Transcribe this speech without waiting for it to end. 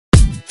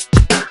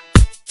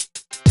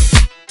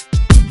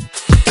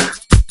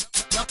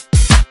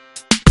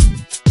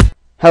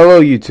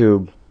Hello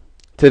YouTube!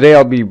 Today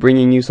I'll be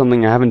bringing you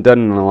something I haven't done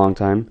in a long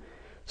time.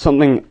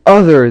 Something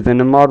other than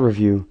a mod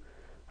review.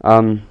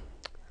 Um,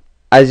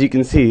 as you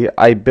can see,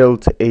 I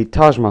built a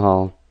Taj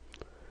Mahal.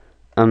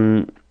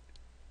 Um,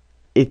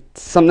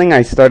 it's something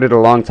I started a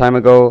long time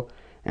ago,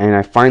 and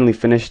I finally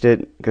finished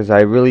it because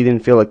I really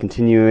didn't feel like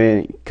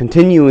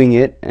continuing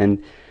it,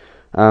 and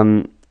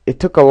it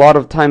took a lot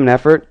of time and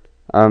effort.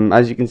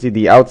 As you can see,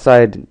 the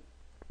outside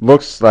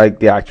looks like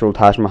the actual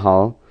Taj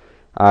Mahal.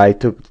 I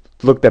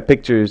looked at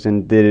pictures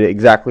and did it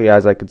exactly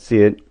as I could see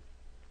it,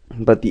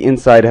 but the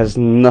inside has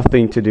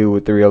nothing to do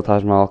with the real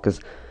Taj Mahal because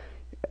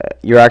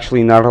you're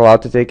actually not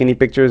allowed to take any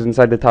pictures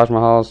inside the Taj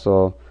Mahal,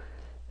 so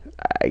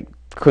I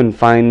couldn't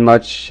find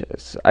much.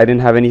 I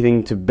didn't have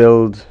anything to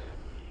build,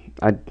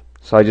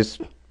 so I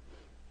just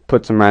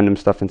put some random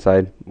stuff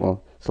inside.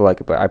 Well, so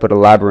like I put a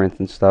labyrinth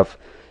and stuff.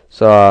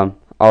 So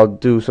I'll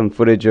do some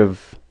footage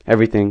of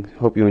everything.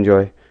 Hope you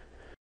enjoy.